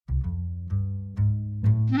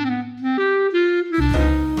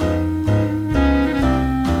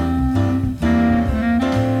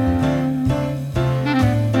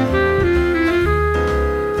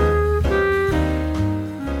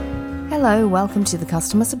Hello, welcome to the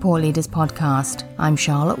Customer Support Leaders Podcast. I'm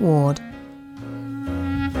Charlotte Ward.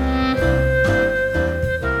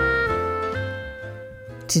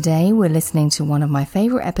 Today we're listening to one of my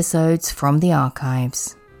favourite episodes from the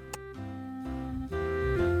archives.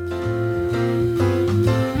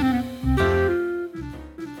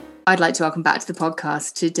 I'd like to welcome back to the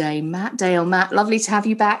podcast today, Matt Dale. Matt, lovely to have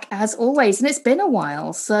you back as always. And it's been a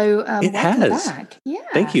while, so it has. Back. Yeah,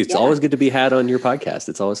 thank you. It's always good to be had on your podcast.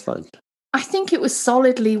 It's always fun. I think it was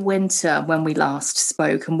solidly winter when we last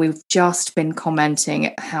spoke, and we've just been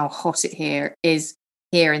commenting how hot it is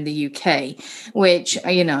here in the UK, which,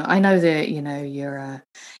 I know that,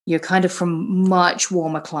 you're kind of from much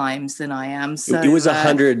warmer climes than I am. So it was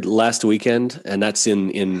 100 last weekend, and that's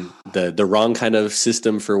in the wrong kind of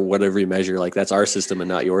system for whatever you measure. Like that's our system and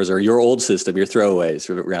not yours, or your old system, your throwaways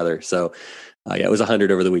rather. So it was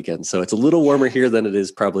 100 over the weekend. So it's a little warmer here than it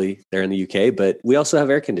is probably there in the UK, but we also have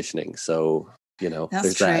air conditioning. So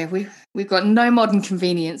that's true. That. We've got no modern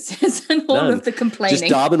conveniences and all of the complaining.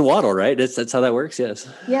 Just daub and waddle, right? That's how that works. Yes.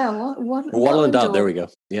 Yeah. Waddle and daub. There we go.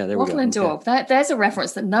 Yeah, there we go. Waddle and daub. There's a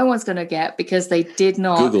reference that no one's going to get because they did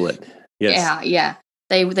not Google it. Yes. Yeah.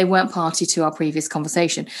 They weren't party to our previous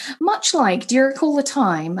conversation. Much like, do you recall the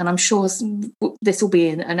time, and I'm sure this will be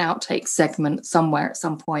an outtake segment somewhere at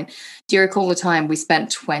some point, do you recall the time we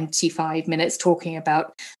spent 25 minutes talking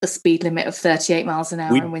about the speed limit of 38 miles an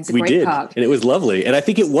hour in Windsor Great Park? And it was lovely. And I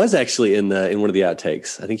think it was actually in one of the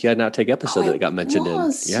outtakes. I think you had an outtake episode that got mentioned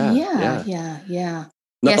in. Yeah.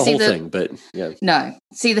 Not the whole thing, but yeah. No.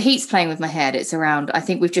 See, the heat's playing with my head. It's around, I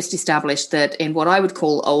think we've just established that in what I would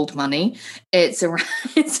call old money, it's around,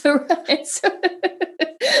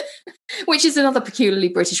 which is another peculiarly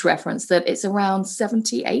British reference, that it's around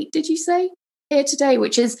 78, did you say? Here today,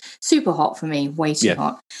 which is super hot for me, way too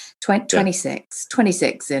hot. 26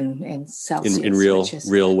 in Celsius. In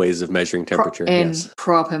real ways of measuring temperature.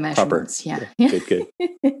 Proper measurements, Proper. Yeah. Good.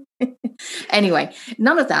 Anyway,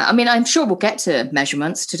 none of that. I mean, I'm sure we'll get to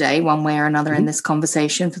measurements today, one way or another, in this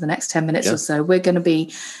conversation for the next 10 minutes or so. We're going to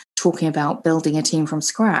be talking about building a team from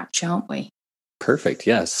scratch, aren't we? Perfect.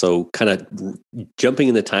 Yeah. So kind of jumping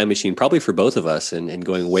in the time machine, probably for both of us, and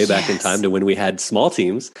going way back in time to when we had small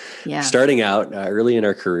teams, starting out early in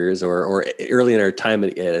our careers or early in our time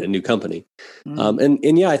at a new company.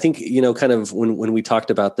 I think, kind of when we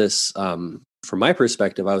talked about this, from my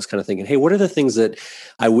perspective, I was kind of thinking, hey, what are the things that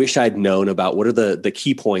I wish I'd known about? What are the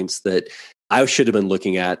key points that I should have been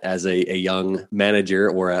looking at as a young manager,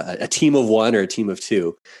 or a team of one or a team of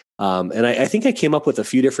two? And I think I came up with a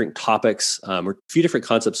few different topics or a few different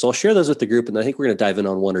concepts. So I'll share those with the group, and I think we're going to dive in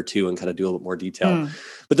on one or two and kind of do a little more detail.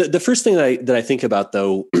 But the first thing that I think about,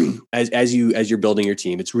 though, as you're building your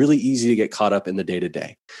team, it's really easy to get caught up in the day to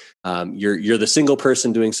day. You're the single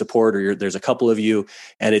person doing support, or there's a couple of you,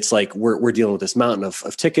 and it's like we're dealing with this mountain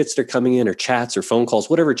of tickets that are coming in, or chats, or phone calls,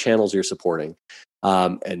 whatever channels you're supporting,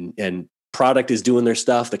 and product is doing their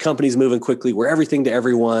stuff. The company's moving quickly. We're everything to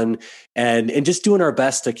everyone, and just doing our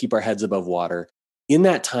best to keep our heads above water. In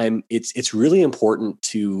that time, it's really important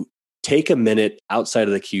to take a minute outside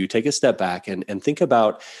of the queue, take a step back, and think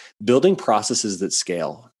about building processes that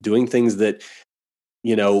scale, doing things that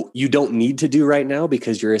you don't need to do right now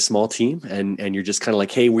because you're a small team, and you're just kind of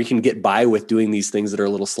like, hey, we can get by with doing these things that are a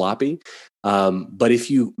little sloppy. But if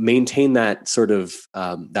you maintain that sort of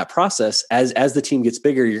that process, as the team gets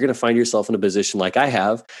bigger, you're going to find yourself in a position like I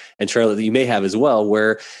have, and Charlotte, that you may have as well,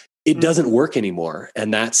 where it doesn't work anymore.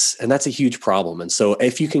 And that's a huge problem. And so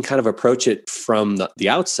if you can kind of approach it from the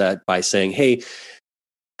outset by saying, hey,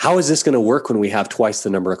 how is this going to work when we have twice the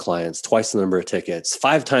number of clients, twice the number of tickets,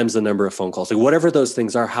 5 times the number of phone calls, like whatever those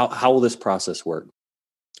things are, how will this process work?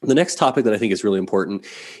 The next topic that I think is really important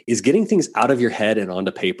is getting things out of your head and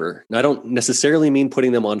onto paper. Now, I don't necessarily mean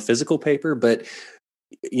putting them on physical paper, but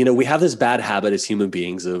we have this bad habit as human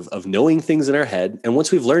beings of knowing things in our head. And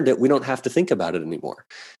once we've learned it, we don't have to think about it anymore.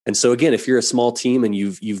 And so again, if you're a small team and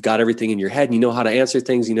you've got everything in your head, and you know how to answer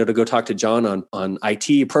things, to go talk to John on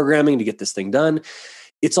IT programming to get this thing done,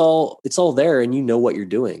 it's all there, and you know what you're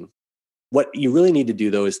doing. What you really need to do,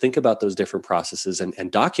 though, is think about those different processes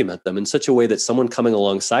and document them in such a way that someone coming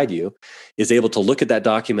alongside you is able to look at that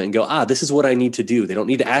document and go, this is what I need to do. They don't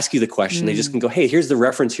need to ask you the question. They just can go, hey, here's the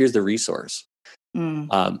reference, here's the resource.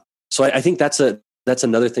 So I think that's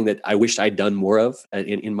another thing that I wished I'd done more of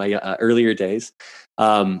in my earlier days.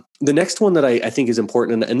 The next one that I think is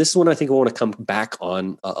important, and this is one I think I want to come back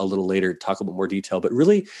on a little later, talk a bit more detail, but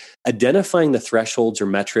really identifying the thresholds or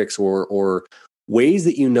metrics or ways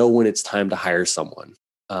that when it's time to hire someone.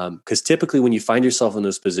 Because typically when you find yourself in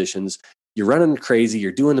those positions, you're running crazy,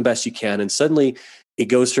 you're doing the best you can, and suddenly it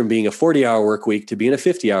goes from being a 40-hour work week to being a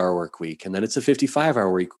 50-hour work week. And then it's a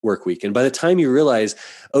 55-hour work week. And by the time you realize,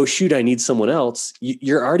 oh, shoot, I need someone else,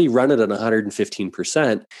 you're already running at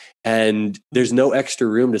 115%. And there's no extra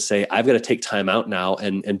room to say, I've got to take time out now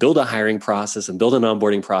and build a hiring process and build an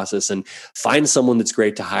onboarding process and find someone that's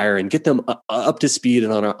great to hire and get them up to speed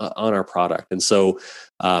and on our product. And so,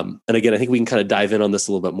 and again, I think we can kind of dive in on this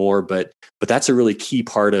a little bit more, but that's a really key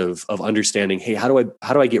part of understanding, hey, how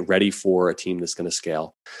do I get ready for a team that's going to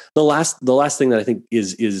scale? The last thing that I think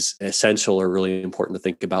is essential or really important to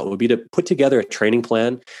think about would be to put together a training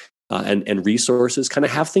plan and resources, kind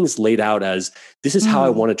of have things laid out as this is how I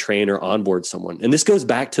want to train or onboard someone. And this goes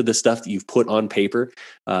back to the stuff that you've put on paper,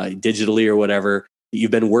 digitally or whatever, that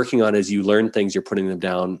you've been working on as you learn things, you're putting them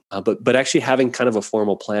down. But actually having kind of a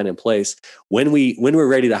formal plan in place. When we're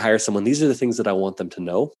ready to hire someone, these are the things that I want them to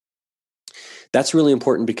know. That's really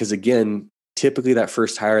important because, again, typically that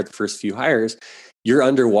first hire, the first few hires, you're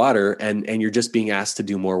underwater and you're just being asked to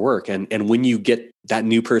do more work. And when you get that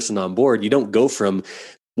new person on board, you don't go from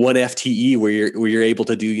one FTE where you're able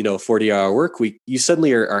to do, a 40-hour work week. You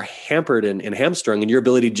suddenly are hampered and hamstrung in your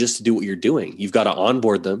ability just to do what you're doing. You've got to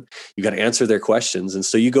onboard them. You've got to answer their questions. And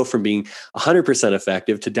so you go from being 100%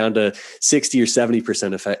 effective to down to 60 or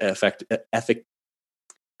 70% effective,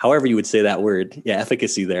 however you would say that word. Yeah,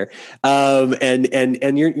 efficacy there.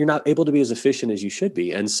 And you're not able to be as efficient as you should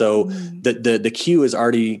be. And so the queue is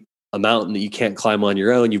already a mountain that you can't climb on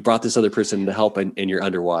your own. You brought this other person to help and you're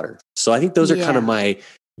underwater. So I think those are kind of my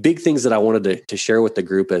big things that I wanted to share with the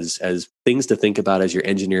group as things to think about as you're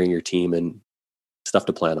engineering your team and stuff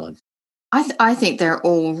to plan on. I think they're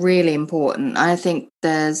all really important. I think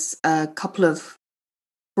there's a couple of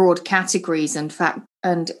broad categories and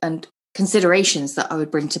considerations that I would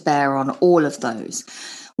bring to bear on all of those.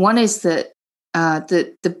 One is that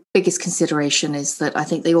the biggest consideration is that I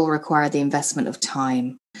think they all require the investment of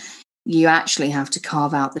time. You actually have to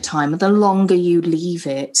carve out the time. And the longer you leave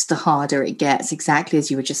it, the harder it gets. Exactly as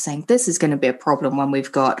you were just saying, this is going to be a problem when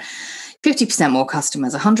we've got 50% more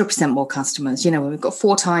customers, 100% more customers. When we've got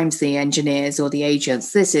 4 times the engineers or the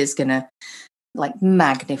agents, this is going to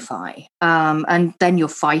magnify. And then you're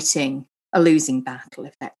fighting a losing battle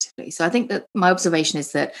effectively. So I think that my observation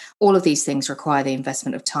is that all of these things require the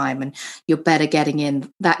investment of time, and you're better getting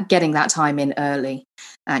that time in early,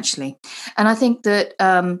 actually. And I think that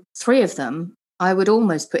 3 of them I would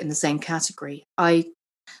almost put in the same category. I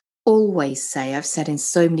always say, I've said in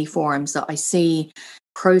so many forums, that I see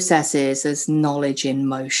processes as knowledge in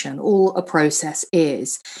motion. All a process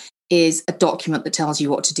is a document that tells you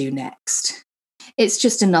what to do next. It's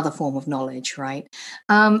just another form of knowledge, right?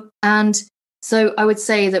 And so I would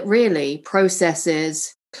say that really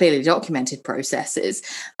processes, clearly documented processes,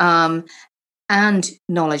 and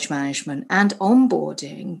knowledge management and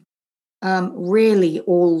onboarding really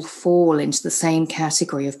all fall into the same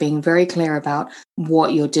category of being very clear about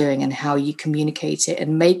what you're doing and how you communicate it,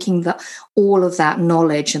 and making all of that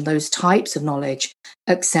knowledge and those types of knowledge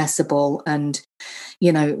accessible and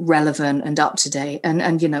relevant and up to date.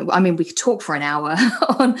 And we could talk for an hour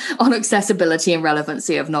on accessibility and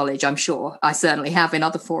relevancy of knowledge. I'm sure I certainly have in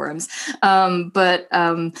other forums. But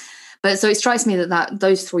so it strikes me that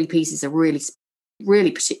those 3 pieces are really,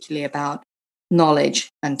 really particularly about knowledge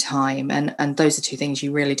and time, and those are 2 things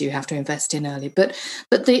you really do have to invest in early. But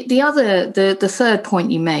the third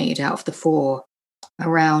point you made out of the 4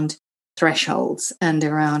 around thresholds and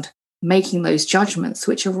around making those judgments,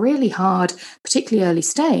 which are really hard, particularly early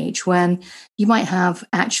stage, when you might have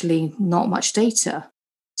actually not much data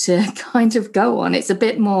to kind of go on. It's a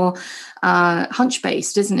bit more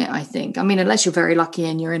hunch-based, isn't it, I think? I mean, unless you're very lucky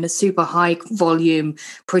and you're in a super high volume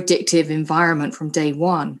predictive environment from day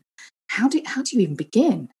one. How do you even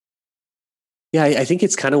begin? Yeah, I think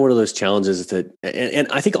it's kind of one of those challenges that, and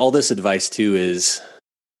I think all this advice too is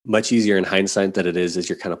much easier in hindsight than it is as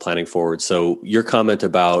you're kind of planning forward. So your comment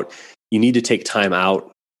about you need to take time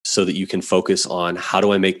out so that you can focus on how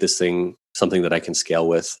do I make this thing something that I can scale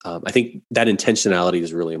with. I think that intentionality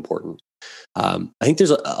is really important. I think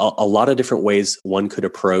there's a lot of different ways one could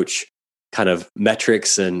approach kind of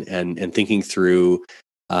metrics and thinking through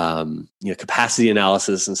capacity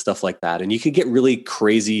analysis and stuff like that. And you could get really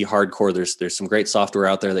crazy hardcore. There's some great software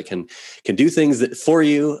out there that can do things that for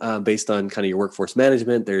you based on kind of your workforce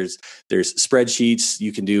management. There's spreadsheets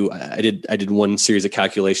you can do. I did one series of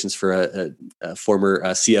calculations for a former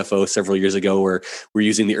CFO several years ago where we're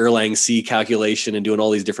using the Erlang C calculation and doing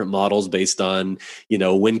all these different models based on,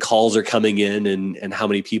 when calls are coming in and how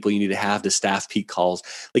many people you need to have to staff peak calls.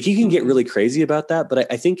 Like you can get really crazy about that. But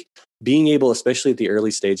I think being able, especially at the early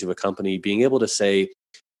stage of a company, being able to say,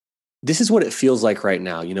 this is what it feels like right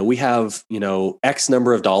now. We have, X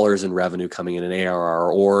number of dollars in revenue coming in an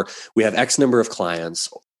ARR, or we have X number of clients,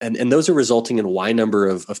 and those are resulting in Y number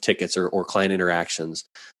of tickets or client interactions.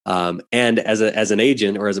 And as an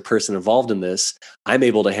agent or as a person involved in this, I'm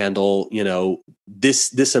able to handle,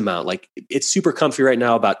 this amount. Like, it's super comfy right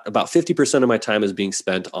now. About 50% of my time is being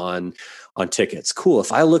spent on tickets. Cool.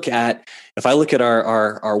 If I look at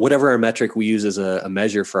our whatever our metric we use as a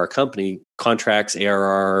measure for our company, contracts,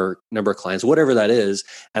 ARR, number of clients, whatever that is,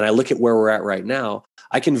 and I look at where we're at right now,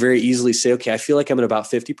 I can very easily say, okay, I feel like I'm at about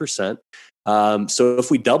 50%. So if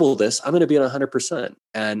we double this, I'm going to be at 100%.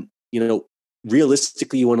 And,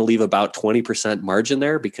 realistically, you want to leave about 20% margin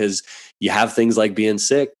there, because you have things like being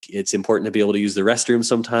sick. It's important to be able to use the restroom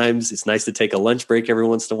sometimes. It's nice to take a lunch break every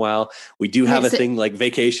once in a while. We do have a thing like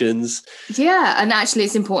vacations. Yeah. And actually,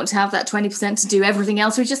 it's important to have that 20% to do everything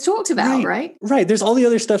else we just talked about, right? Right. There's all the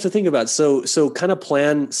other stuff to think about. So kind of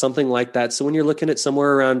plan something like that. So when you're looking at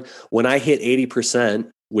somewhere around, when I hit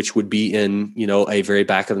 80%, which would be in, a very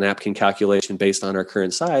back of the napkin calculation based on our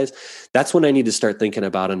current size, that's when I need to start thinking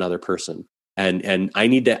about another person. And I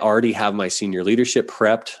need to already have my senior leadership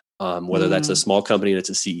prepped, whether that's a small company and it's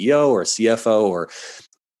a CEO or a CFO, or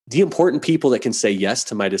the important people that can say yes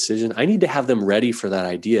to my decision. I need to have them ready for that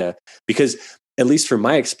idea, because at least from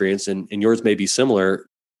my experience, and yours may be similar,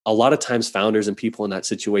 a lot of times founders and people in that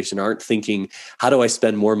situation aren't thinking, how do I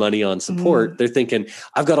spend more money on support? They're thinking,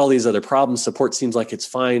 I've got all these other problems. Support seems like it's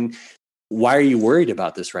fine. Why are you worried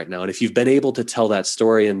about this right now? And if you've been able to tell that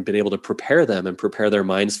story and been able to prepare them and prepare their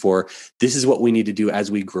minds for, this is what we need to do as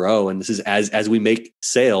we grow, and this is as we make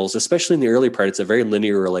sales, especially in the early part, it's a very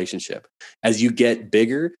linear relationship. As you get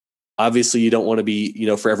bigger, obviously you don't want to be,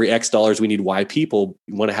 for every X dollars we need Y people.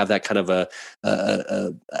 You want to have that kind of a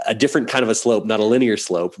different kind of a slope, not a linear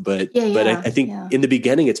slope, but I think in the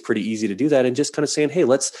beginning it's pretty easy to do that, and just kind of saying, hey,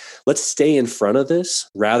 let's stay in front of this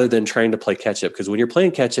rather than trying to play catch up. Because when you're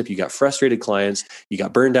playing catch up, you got frustrated clients, you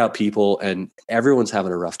got burned out people, and everyone's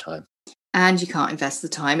having a rough time. And you can't invest the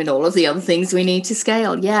time in all of the other things we need to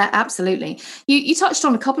scale. Yeah, absolutely. You touched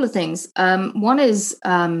on a couple of things. One is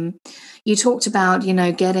you talked about,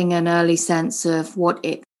 getting an early sense of what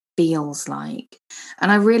it feels like. And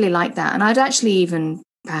I really like that. And I'd actually even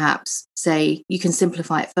perhaps say you can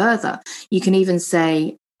simplify it further. You can even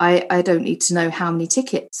say, I don't need to know how many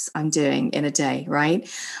tickets I'm doing in a day, right?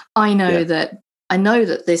 I know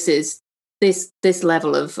that this is this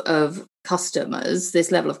level of customers,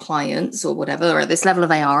 this level of clients or whatever, or this level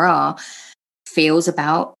of ARR feels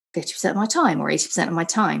about 50% of my time or 80% of my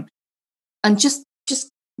time. And just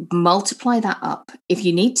multiply that up. If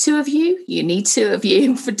you need two of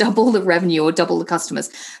you for double the revenue or double the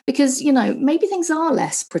customers, because, maybe things are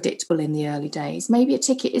less predictable in the early days. Maybe a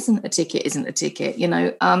ticket isn't a ticket.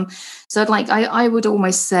 So I would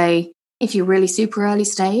almost say, if you're really super early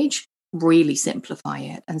stage, really simplify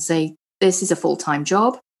it and say, this is a full-time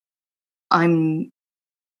job. I'm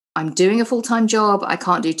doing a full-time job. I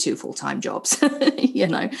can't do two full-time jobs,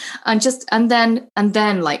 and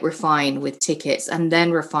then like refine with tickets, and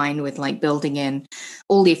then refine with like building in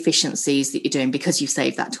all the efficiencies that you're doing because you've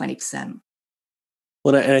saved that 20%.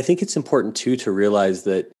 Well, and I think it's important too to realize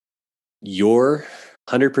that your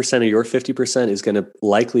 100% or your 50% is going to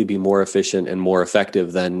likely be more efficient and more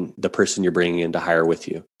effective than the person you're bringing in to hire with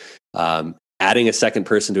you. Adding a second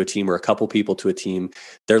person to a team or a couple people to a team,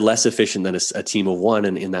 they're less efficient than a team of one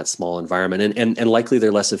in that small environment. And likely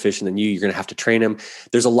they're less efficient than you. You're going to have to train them.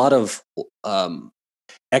 There's a lot of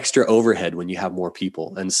extra overhead when you have more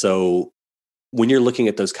people. And so when you're looking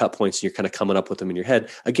at those cut points, you're kind of coming up with them in your head.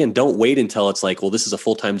 Again, don't wait until it's like, well, this is a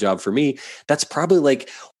full-time job for me. That's probably like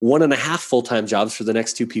 1.5 full-time jobs for the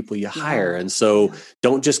next two people you hire. And so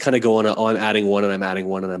don't just kind of go on, I'm adding one and I'm adding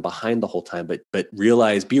one and I'm behind the whole time, but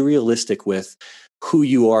realize, be realistic with who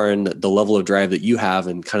you are and the level of drive that you have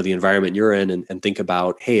and kind of the environment you're in, and think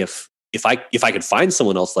about, hey, if I could find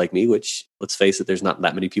someone else like me, which let's face it, there's not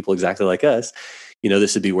that many people exactly like us,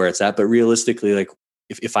 this would be where it's at. But realistically, like,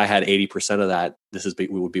 if I had 80% of that,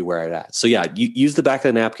 we would be where I'm at. So yeah, use the back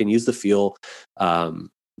of the napkin, use the feel,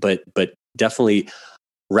 but definitely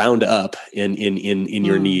round up in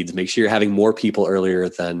your needs. Make sure you're having more people earlier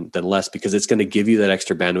than less, because it's going to give you that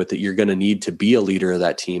extra bandwidth that you're going to need to be a leader of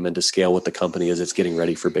that team and to scale with the company as it's getting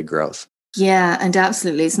ready for big growth. Yeah, and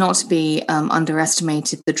absolutely, it's not to be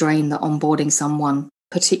underestimated, the drain that onboarding someone,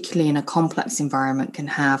 particularly in a complex environment, can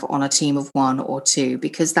have on a team of one or two,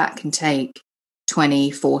 because that can take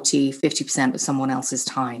 20, 40, 50% of someone else's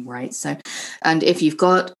time, right? So, and if you've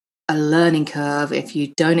got a learning curve, if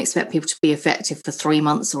you don't expect people to be effective for 3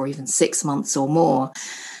 months or even 6 months or more,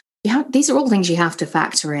 these are all things you have to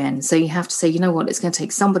factor in. So you have to say, you know what, it's going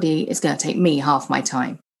to take me half my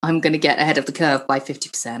time. I'm going to get ahead of the curve by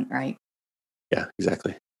 50%, right? Yeah,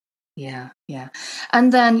 exactly. Yeah.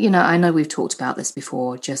 And then, I know we've talked about this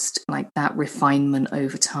before, just like that refinement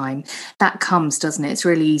over time. That comes, doesn't it? It's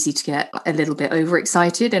really easy to get a little bit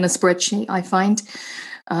overexcited in a spreadsheet, I find.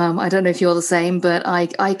 I don't know if you're the same, but I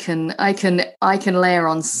can layer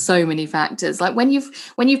on so many factors. Like when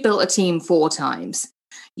you've built a team 4 times,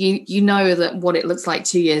 you know that what it looks like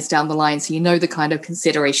 2 years down the line. So you know the kind of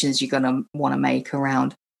considerations you're going to want to make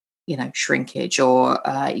around, shrinkage or,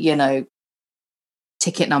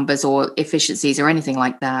 ticket numbers or efficiencies or anything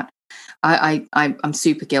like that. I'm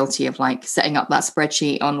super guilty of like setting up that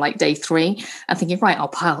spreadsheet on like day 3 and thinking, right, I'll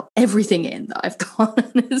pile everything in that I've got.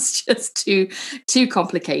 It's just too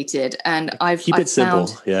complicated. And I've simple.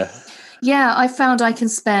 I found I can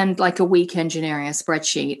spend like a week engineering a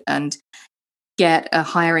spreadsheet and get a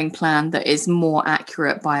hiring plan that is more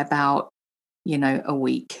accurate by about a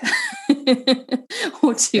week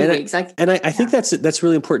or 2 weeks. I think that's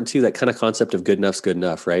really important too. That kind of concept of good enough's good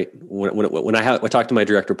enough, right? When I talk to my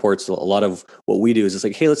direct reports, a lot of what we do is it's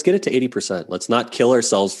like, hey, let's get it to 80%. Let's not kill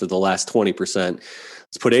ourselves for the last 20%.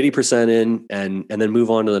 Let's put 80% in and then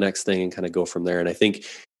move on to the next thing and kind of go from there. And I think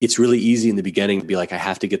it's really easy in the beginning to be like, I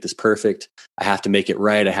have to get this perfect. I have to make it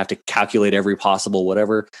right. I have to calculate every possible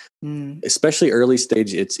whatever. Especially early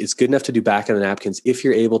stage, it's good enough to do back on the napkins if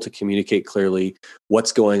you're able to communicate clearly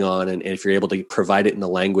what's going on and if you're able to provide it in the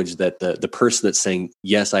language that the person that's saying,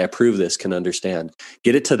 yes, I approve this can understand.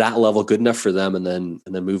 Get it to that level, good enough for them, and then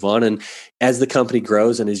move on. And as the company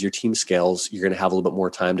grows and as your team scales, you're going to have a little bit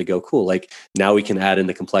more time to go, cool, like now we can add in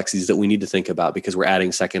the complexities that we need to think about because we're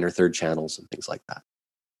adding second or third channels and things like that.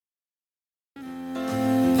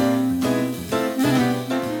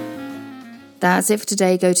 That's it for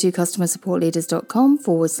today. Go to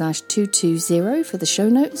customersupportleaders.com/220 for the show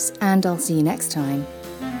notes, and I'll see you next time.